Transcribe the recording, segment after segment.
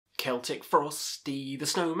Celtic Frost, the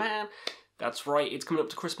snowman. That's right, it's coming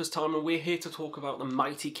up to Christmas time and we're here to talk about the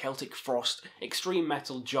mighty Celtic Frost, extreme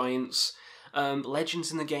metal giants,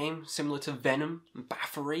 legends in the game, similar to Venom,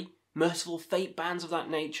 Bathory, Merciful Fate bands of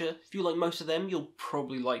that nature. If you like most of them, you'll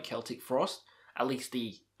probably like Celtic Frost, at least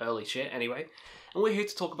the early shit anyway. And we're here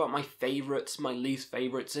to talk about my favourites, my least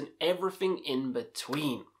favourites, and everything in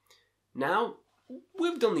between. Now,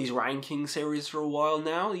 we've done these ranking series for a while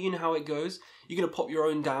now, you know how it goes. You're going to pop your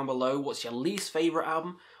own down below. What's your least favourite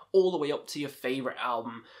album? All the way up to your favourite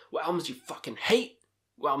album. What albums do you fucking hate?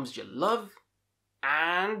 What albums do you love?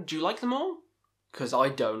 And do you like them all? Because I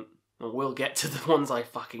don't. And we'll get to the ones I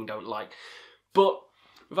fucking don't like. But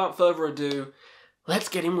without further ado, let's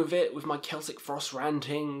get in with it with my Celtic Frost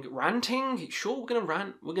ranting. Ranting? Sure, we're going to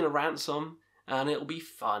rant. We're going to rant some. And it'll be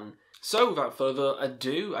fun. So without further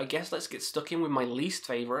ado, I guess let's get stuck in with my least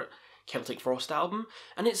favourite Celtic Frost album.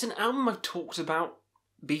 And it's an album I've talked about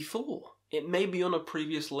before. It may be on a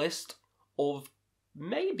previous list of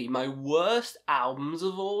maybe my worst albums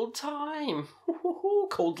of all time.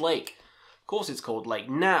 Cold Lake. Of course it's Cold Lake.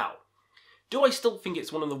 Now, do I still think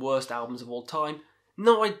it's one of the worst albums of all time?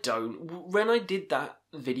 No, I don't. When I did that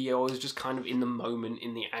video, I was just kind of in the moment,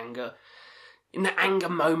 in the anger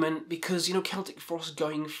moment, because, you know, Celtic Frost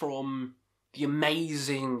going from the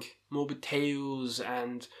amazing Morbid Tales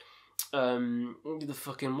and the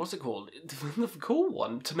fucking, what's it called? The cool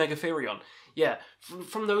one, to Megatherion. Yeah,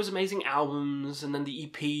 from those amazing albums and then the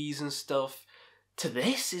EPs and stuff to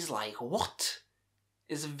this is like, what?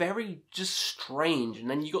 It's very just strange. And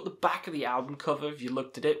then you got the back of the album cover, if you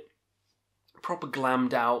looked at it, proper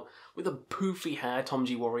glammed out with the poofy hair Tom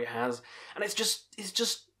G Warrior has, and it's just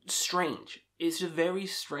strange. It's a very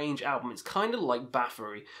strange album. It's kind of like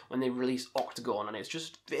Bathory when they released Octagon, and it's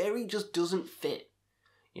just doesn't fit.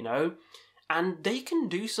 You know, and they can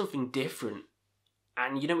do something different,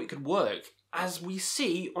 and you know it could work, as we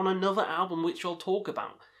see on another album which I'll talk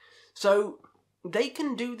about. So they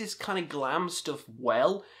can do this kind of glam stuff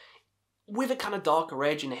well, with a kind of darker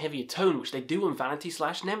edge and a heavier tone, which they do on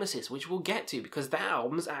Vanity/Nemesis, which we'll get to, because that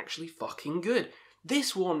album's actually fucking good.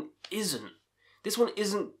 This one isn't. This one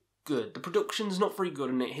isn't good. The production's not very good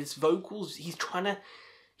in it. His vocals, he's trying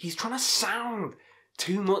to sound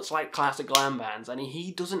too much like classic glam bands, and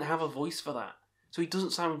he doesn't have a voice for that, so he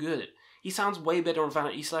doesn't sound good. He sounds way better on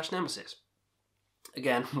Vanity/Nemesis.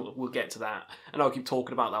 Again, we'll get to that, and I'll keep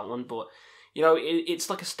talking about that one, but, you know, it's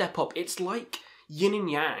like a step up. It's like yin and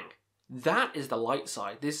yang. That is the light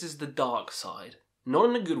side. This is the dark side. Not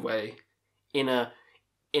in a good way, in an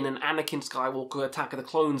Anakin Skywalker Attack of the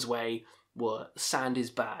Clones way, where sand is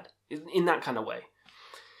bad. In that kind of way.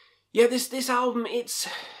 Yeah, this album,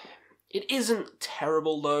 it isn't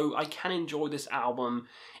terrible, though. I can enjoy this album.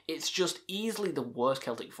 It's just easily the worst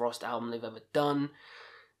Celtic Frost album they've ever done.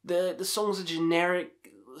 The songs are generic,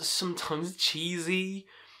 sometimes cheesy.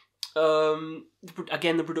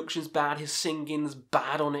 Again, the production's bad. His singing's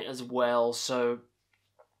bad on it as well. So,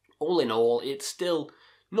 all in all, it's still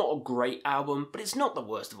not a great album, but it's not the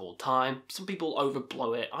worst of all time. Some people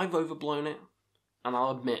overblow it. I've overblown it, and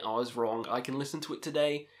I'll admit I was wrong. I can listen to it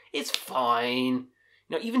today. It's fine.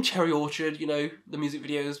 You know, even Cherry Orchard, you know, the music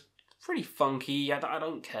video's pretty funky. I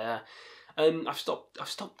don't care. I've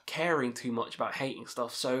stopped caring too much about hating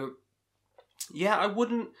stuff. So, yeah, I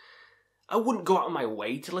wouldn't go out of my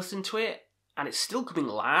way to listen to it, and it's still coming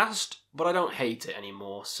last, but I don't hate it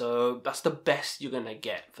anymore. So that's the best you're gonna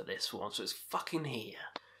get for this one. So it's fucking here.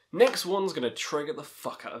 Next one's gonna trigger the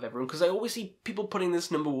fuck out of everyone, because I always see people putting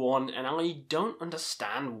this number one, and I don't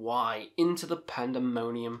understand why. Into the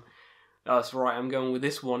Pandemonium. That's right, I'm going with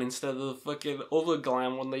this one instead of the fucking other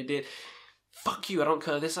glam one they did. Fuck you, I don't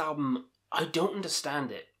care. This album, I don't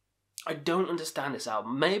understand it. I don't understand this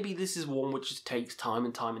album. Maybe this is one which just takes time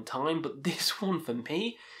and time and time, but this one for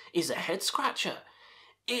me is a head scratcher.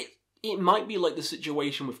 It might be like the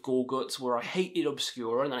situation with Gorguts, where I hated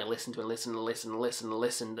Obscura and then I listened to it,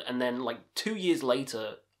 listened, and then like 2 years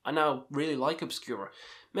later, I now really like Obscura.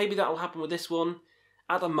 Maybe that'll happen with this one.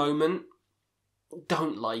 At the moment,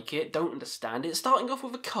 don't like it, don't understand it. Starting off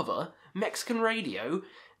with a cover, Mexican Radio,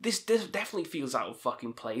 this definitely feels out of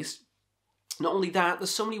fucking place. Not only that, there's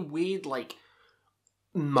so many weird, like,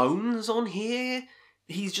 moans on here.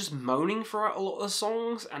 He's just moaning throughout a lot of the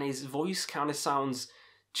songs, and his voice kind of sounds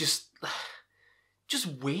just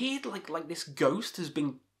weird, like this ghost has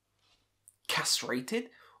been castrated,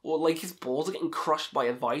 or like his balls are getting crushed by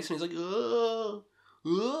a vice, and he's like, ugh,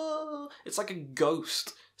 ugh. It's like a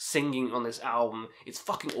ghost singing on this album. It's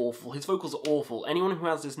fucking awful. His vocals are awful. Anyone who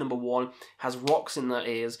has this number one has rocks in their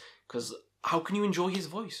ears, because how can you enjoy his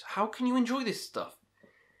voice? How can you enjoy this stuff?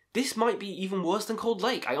 This might be even worse than Cold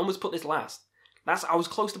Lake. I almost put this last. I was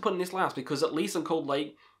close to putting this last, because at least on Cold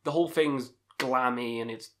Lake, the whole thing's glammy and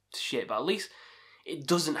it's shit, but at least it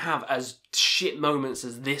doesn't have as shit moments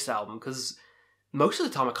as this album, because most of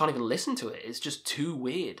the time I can't even listen to it. It's just too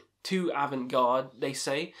weird. Too avant-garde, they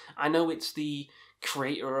say. I know it's the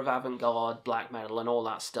creator of avant-garde, black metal and all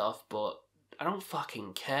that stuff, but I don't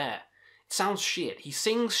fucking care. It sounds shit. He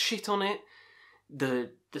sings shit on it.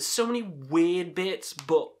 There's so many weird bits,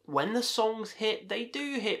 but when the songs hit, they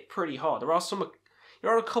do hit pretty hard. There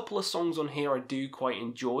are a couple of songs on here I do quite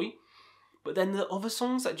enjoy, but then the other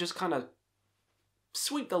songs that just kind of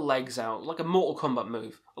sweep the legs out, like a Mortal Kombat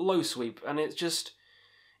move, a low sweep, and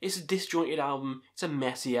it's a disjointed album, it's a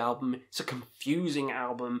messy album, it's a confusing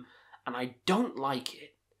album, and I don't like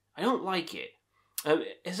it. I don't like it.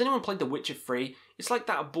 Has anyone played The Witcher 3? It's like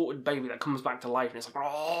that aborted baby that comes back to life, and it's like,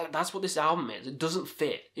 oh, that's what this album is. It doesn't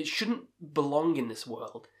fit. It shouldn't belong in this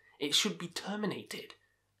world. It should be terminated.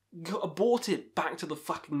 Abort it back to the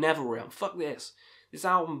fucking Netherrealm. Fuck this. This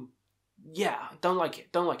album, yeah, don't like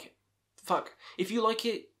it. Don't like it. Fuck. If you like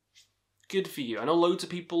it, good for you. I know loads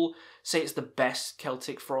of people say it's the best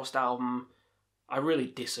Celtic Frost album. I really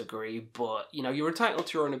disagree, but, you know, you're entitled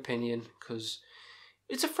to your own opinion, because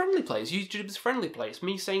it's a friendly place. YouTube's a friendly place.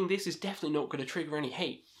 Me saying this is definitely not going to trigger any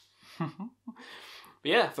hate. But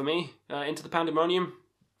yeah, for me, Into the Pandemonium,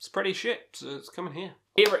 it's pretty shit, so it's coming here.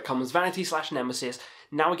 Here it comes, Vanity/Nemesis.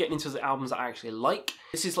 Now we're getting into the albums that I actually like.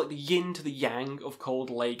 This is like the yin to the yang of Cold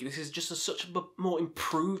Lake. This is just such a more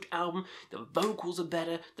improved album. The vocals are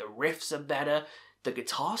better, the riffs are better, the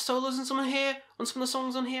guitar solos on some of the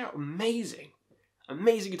songs on here are amazing.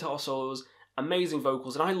 Amazing guitar solos, amazing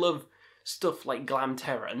vocals, and I love stuff like glam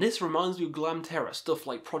terror, and this reminds me of glam terror, stuff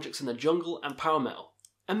like Projects in the Jungle and Power Metal.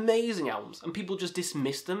 Amazing albums, and people just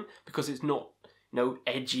dismiss them because it's not, you know,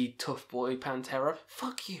 edgy, tough boy Pantera.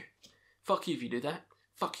 Fuck you. Fuck you if you do that.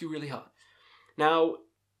 Fuck you really hard. Now,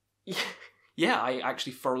 yeah, I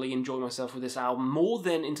actually thoroughly enjoy myself with this album, more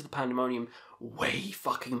than Into the Pandemonium, way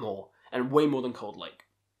fucking more, and way more than Cold Lake.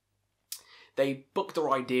 They booked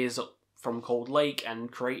their ideas up from Cold Lake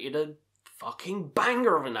and created a fucking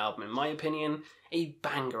banger of an album, in my opinion. A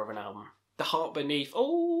banger of an album. The Heart Beneath,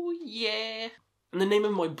 oh yeah. And The Name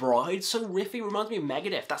of My Bride, so riffy, reminds me of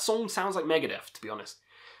Megadeth. That song sounds like Megadeth, to be honest.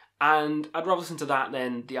 And I'd rather listen to that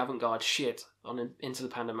than the avant-garde shit on Into the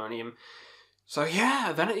Pandemonium. So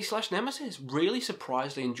yeah, Vanity/Nemesis. Really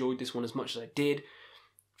surprisingly enjoyed this one as much as I did.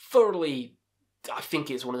 Thoroughly, I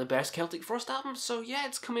think it's one of the best Celtic Frost albums. So yeah,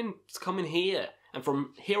 it's coming here. And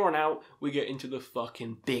from here on out, we get into the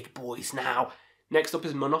fucking big boys now. Next up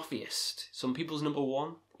is Monotheist. Some people's number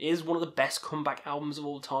one. It is one of the best comeback albums of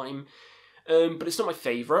all time. But it's not my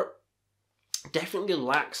favourite. Definitely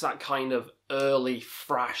lacks that kind of early,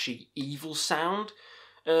 thrashy, evil sound.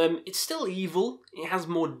 It's still evil. It has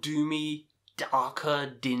more doomy,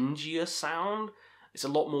 darker, dingier sound. It's a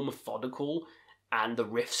lot more methodical, and the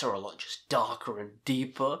riffs are a lot just darker and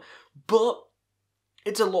deeper. But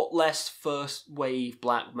it's a lot less first wave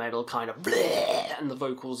black metal kind of bleh, and the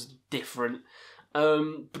vocals different.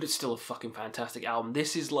 But it's still a fucking fantastic album.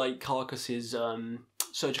 This is like Carcass's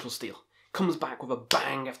Surgical Steel. Comes back with a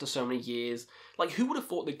bang after so many years. Like, who would have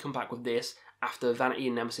thought they'd come back with this after Vanity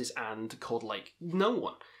and Nemesis and Cold Lake? No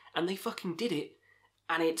one. And they fucking did it,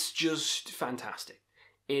 and it's just fantastic.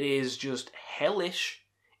 It is just hellish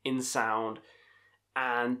in sound,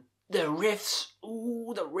 and the riffs,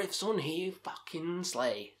 ooh, the riffs on here fucking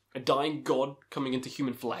slay. A dying god coming into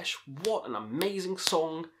human flesh. What an amazing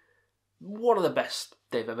song. One of the best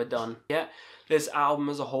they've ever done. Yeah, this album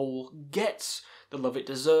as a whole gets the love it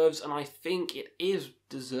deserves, and I think it is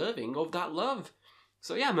deserving of that love.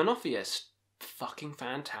 So yeah, Monotheist, fucking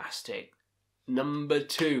fantastic. Number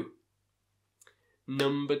two.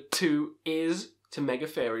 Number two is To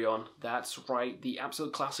Megatherion. That's right, the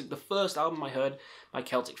absolute classic, the first album I heard by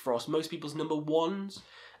Celtic Frost. Most people's number ones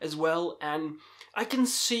as well, and I can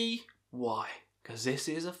see why, because this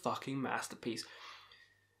is a fucking masterpiece.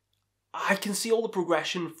 I can see all the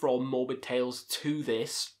progression from Morbid Tales to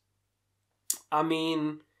this. I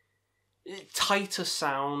mean, tighter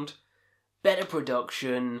sound, better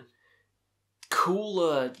production,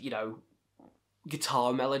 cooler, you know,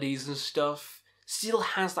 guitar melodies and stuff. Still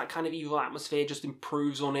has that kind of evil atmosphere, just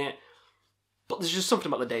improves on it. But there's just something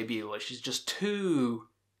about the debut which is just too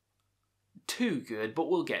good, but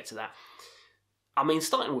we'll get to that. I mean,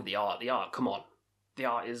 starting with the art, come on. The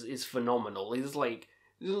art is phenomenal. It's like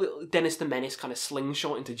little Dennis the Menace kind of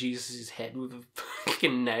slingshot into Jesus' head with a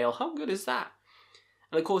fucking nail. How good is that?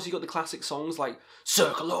 And of course you got the classic songs like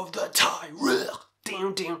Circle of the Tyrell,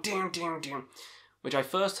 which I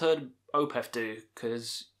first heard Opeth do,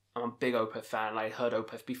 because I'm a big Opeth fan, and I heard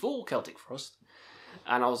Opeth before Celtic Frost,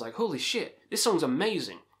 and I was like, holy shit, this song's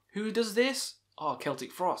amazing. Who does this? Oh,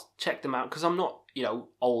 Celtic Frost. Check them out, because I'm not,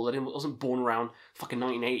 old. I wasn't born around fucking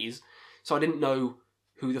 1980s, so I didn't know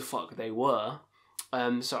who the fuck they were.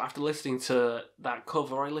 So after listening to that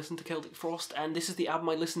cover, I listened to Celtic Frost, and this is the album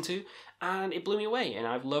I listened to, and it blew me away, and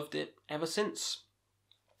I've loved it ever since.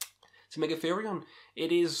 To Megatherion,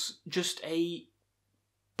 it is just a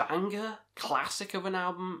banger classic of an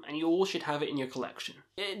album, and you all should have it in your collection.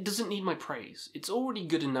 It doesn't need my praise. It's already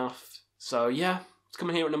good enough. So yeah, it's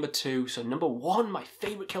coming here at number 2. So number 1, my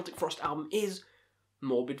favourite Celtic Frost album is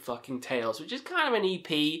Morbid fucking Tales, which is kind of an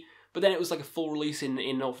EP, but then it was like a full release in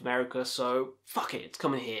North America, so fuck it, it's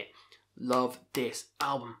coming here. Love this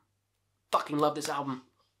album. Fucking love this album.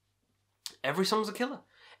 Every song's a killer.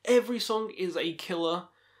 Every song is a killer,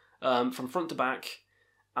 from front to back.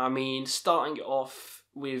 I mean, starting it off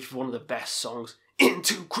with one of the best songs,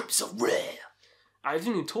 Into Crypts of Rare. I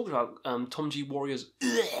haven't even talked about Tom G. Warrior's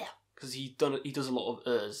because he does a lot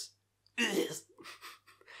of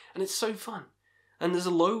and it's so fun. And there's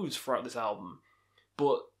loads throughout this album.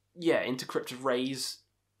 But yeah, Into Crypt of Ray's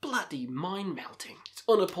bloody mind-melting. It's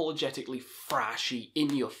unapologetically thrashy,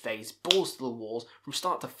 in your face, balls to the walls, from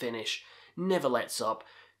start to finish, never lets up,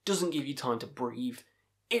 doesn't give you time to breathe.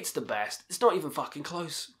 It's the best. It's not even fucking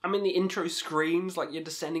close. I mean, the intro screams like you're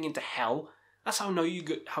descending into hell. That's how I know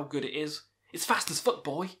how good it is. It's fast as fuck,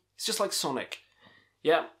 boy. It's just like Sonic.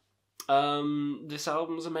 Yeah. This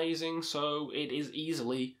album's amazing, so it is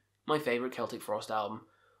easily my favourite Celtic Frost album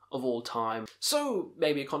of all time. So,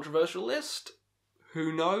 maybe a controversial list?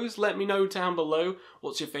 Who knows? Let me know down below.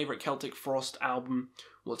 What's your favourite Celtic Frost album?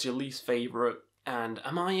 What's your least favourite? And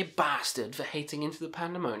am I a bastard for hating Into the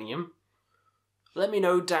Pandemonium? Let me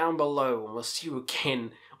know down below, and we'll see you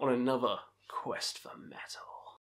again on another Quest for Metal.